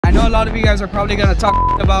know a lot of you guys are probably gonna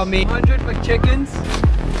talk about me. 100 McChickens.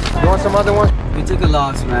 You want some other ones? We took a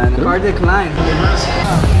loss, man. Card declined.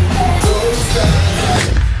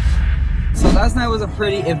 So last night was a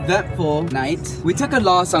pretty eventful night. We took a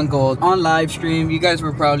loss on gold on live stream. You guys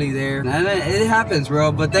were probably there. And it happens,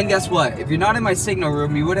 bro. But then guess what? If you're not in my signal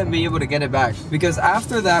room, you wouldn't be able to get it back. Because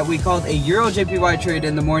after that, we called a Euro JPY trade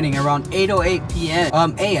in the morning around 8:08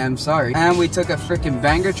 p.m. AM, sorry. And we took a freaking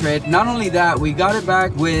banger trade. Not only that, we got it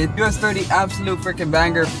back with US 30 absolute freaking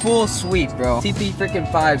banger. Full sweep, bro. TP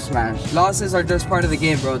freaking 5 smash. Losses are just part of the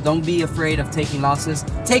game, bro. Don't be afraid of taking losses.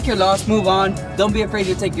 Take your loss, move on. Don't be afraid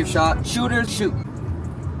to take your shot. Shooters, shoot.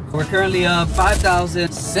 We're currently up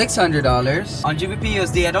 $5,600 on GBP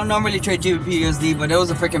USD. I don't normally trade GBP USD, but it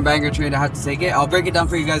was a freaking banger trade. I had to take it. I'll break it down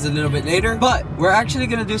for you guys a little bit later. But we're actually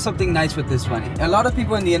gonna do something nice with this money. A lot of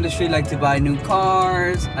people in the industry like to buy new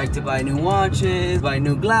cars, like to buy new watches, buy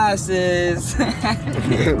new glasses.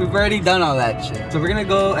 We've already done all that shit. So we're gonna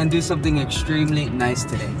go and do something extremely nice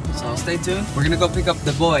today. So stay tuned. We're gonna go pick up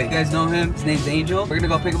the boy. You guys know him. His name's Angel. We're gonna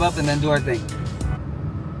go pick him up and then do our thing.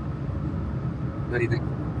 What do you think?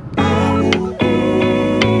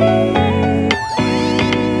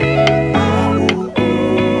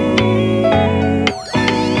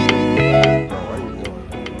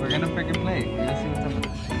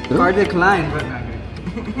 Card declined, but not good.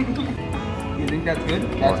 You think that's good?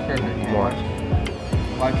 That's perfect. Watch.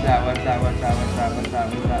 Watch that, watch that, watch that, watch that, watch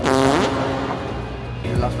that, watch that. I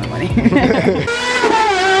lost my money.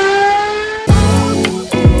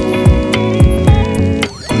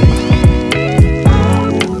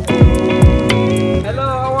 Hello,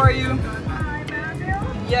 how are you? Hi, may I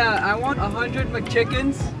help you? Yeah, I want 100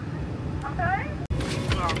 McChickens. Okay.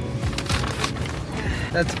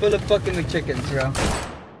 That's full of fucking McChickens, bro.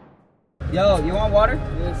 Yo, you want water?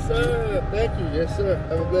 Yes, sir. Thank you. Yes, sir.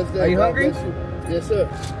 Have a blessed day. Are you God hungry? bless you. Yes, sir.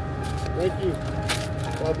 Thank you.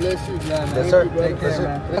 God bless you. Yeah, man. Yes, sir. Take care,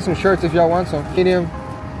 man. Got some shirts if y'all want some. Medium.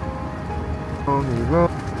 Oh, here you go.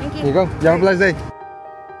 Thank Here you go. Y'all have a blessed day.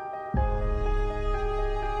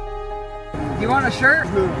 You want a shirt?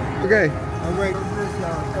 Okay. I'm ready.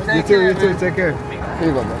 You too, you too. Take care. Here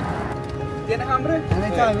you go, man. ¿Tienes hambre?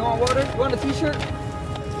 Anytime. You want water? You want a t-shirt?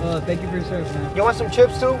 Oh, thank you for your service, man. You want some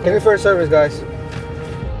chips too? Thank you for your service, guys.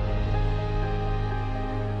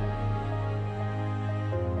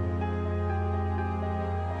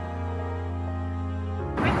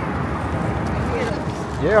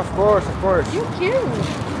 Yeah, of course, of course. You cute.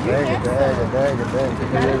 There you go.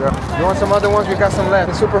 You want some other ones? We got some left.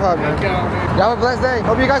 It's super hot, man. Y'all have a blessed day.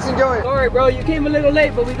 Hope you guys enjoy it. Sorry, bro. You came a little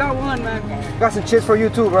late, but we got one, man. Got some chips for you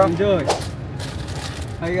too, bro. Enjoy.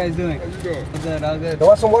 How you guys doing? How you doing? All good, all good. You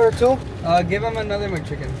want some water too? Give him another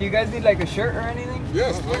McChicken. Do you guys need like a shirt or anything?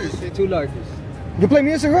 Yes, please. 2 larges. You play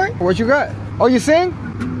music, right? What you got? Oh, you sing?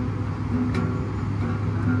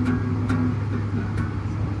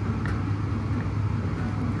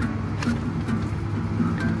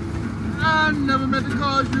 I never meant to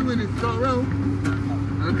cause you any sorrow.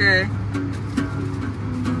 Okay.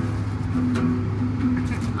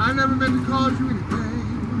 I never meant to cause you any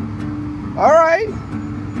pain. All right.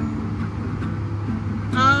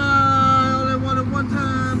 I only wanted one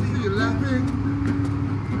time to see you laughing.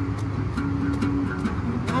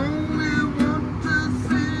 Only want to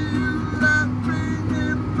see you laughing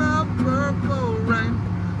in the purple rain.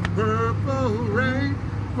 Purple rain,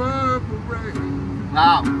 purple rain.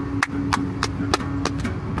 Wow.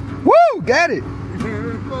 Woo! Got it.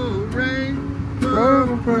 Purple rain,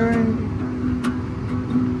 Purple purple rain. rain.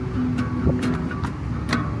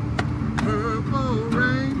 Purple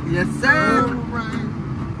rain, Yes, sir. purple rain.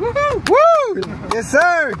 Woo! Yes,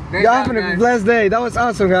 sir. Great Y'all job, having a guys. blessed day. That was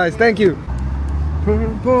awesome, guys. Thank you.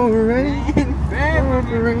 Purple rain.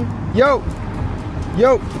 Purple rain. Yo.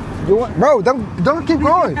 You want, bro, don't keep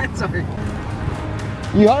going. Sorry.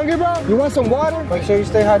 You hungry, bro? You want some water? Make sure you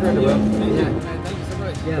stay hydrated, bro.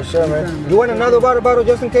 Yeah. For sure, man. You want another water bottle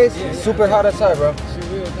just in case? It's super hot outside, bro.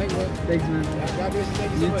 Thanks, man.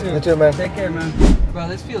 You too. You too, man. Take care, man. Bro,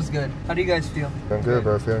 this feels good. How do you guys feel? Feeling good,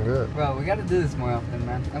 bro. Feeling good. Bro, we gotta do this more often,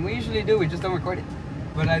 man. And we usually do, we just don't record it.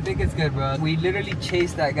 But I think it's good, bro. We literally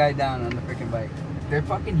chased that guy down on the freaking bike. They're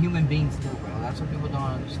fucking human beings too, bro. That's what people don't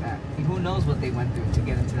understand. Who knows what they went through to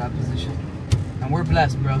get into that position? And we're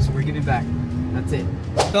blessed, bro, so we're giving back. That's it.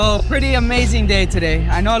 So, pretty amazing day today.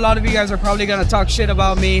 I know a lot of you guys are probably gonna talk shit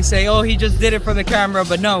about me, say, oh, he just did it for the camera,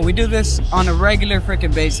 but no, we do this on a regular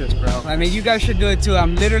freaking basis, bro. I mean, you guys should do it too.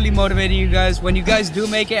 I'm literally motivating you guys. When you guys do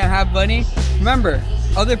make it and have money, remember,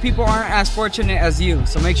 other people aren't as fortunate as you.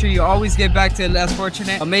 So make sure you always get back to less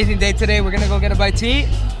fortunate. Amazing day today. We're gonna go get a bite to eat.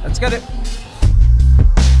 Let's get it.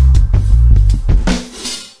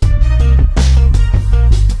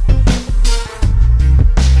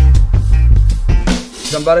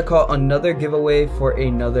 I'm about to call another giveaway for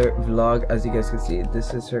another vlog. As you guys can see,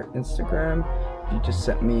 this is her Instagram. She just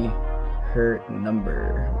sent me her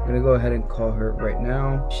number. I'm gonna go ahead and call her right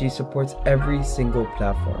now. She supports every single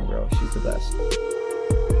platform, bro. She's the best.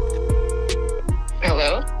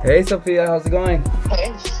 Hello. Hey Sophia, how's it going?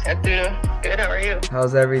 Hey, Arturo. Good, how are you?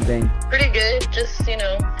 How's everything? Pretty good. Just, you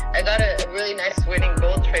know, I got a really nice winning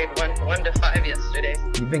gold trade, 1 to 5 yesterday.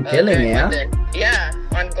 You've been killing it, huh? Yeah,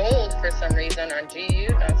 on gold for some reason. On GU,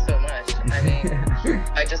 not so much. I mean,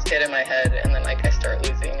 I just get in my head and then like I start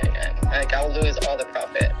losing again. Like I'll lose all the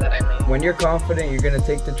profit that I made. When you're confident, you're gonna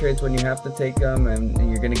take the trades when you have to take them, and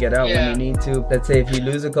you're gonna get out when you need to. Let's say if you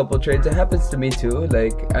lose a couple trades, it happens to me too.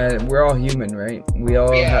 Like we're all human, right? We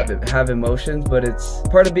all have emotions, but it's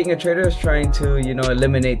part of being a trader is trying to, you know,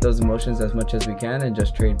 eliminate those emotions as much as we can and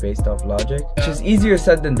just trade based off logic, which is easier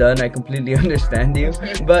said than done. I completely understand you,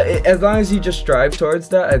 but as long as you just strive towards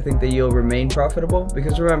that, I think that you'll remain profitable.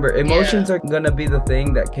 Because remember, emotions are gonna be the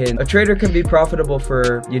thing that a trader can be profitable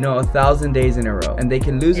for, you know, 1,000 days in a row, and they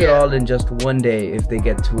can lose it all in just one day if they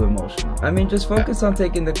get too emotional. I mean, just focus on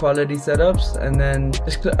taking the quality setups, and then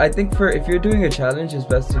just, I think if you're doing a challenge, it's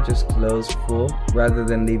best to just close full rather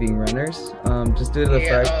than leaving runners. Just due to the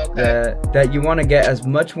fact that you want to get as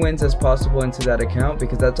much wins as possible into that account,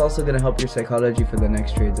 because that's also going to help your psychology for the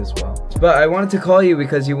next trades as well. But I wanted to call you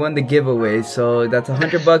because you won the giveaway, so that's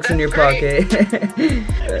 $100 in your pocket.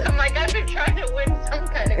 I'm like, I've been trying to win some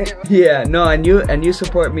kind of giveaway. Yeah, no, and you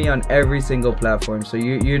support me on every single platform, so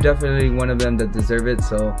you're definitely one of them that deserve it.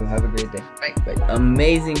 So have a great day. Bye.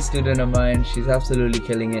 Amazing student of mine. She's absolutely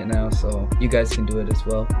killing it now, so you guys can do it as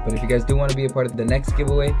well. But if you guys do want to be a part of the next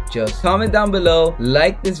giveaway, just comment down below,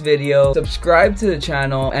 like this video, subscribe to the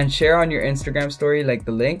channel, and share on your Instagram story, like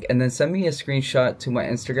the link, and then send me a screenshot to my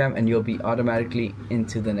Instagram, and you'll be automatically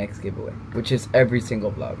into the next giveaway, which is every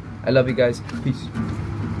single vlog. I love you guys. Peace.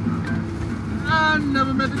 I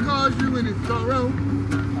never meant to cause you any sorrow.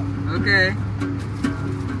 Okay.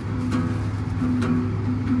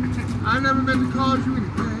 I never meant to cause you any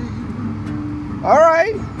pain. All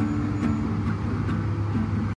right.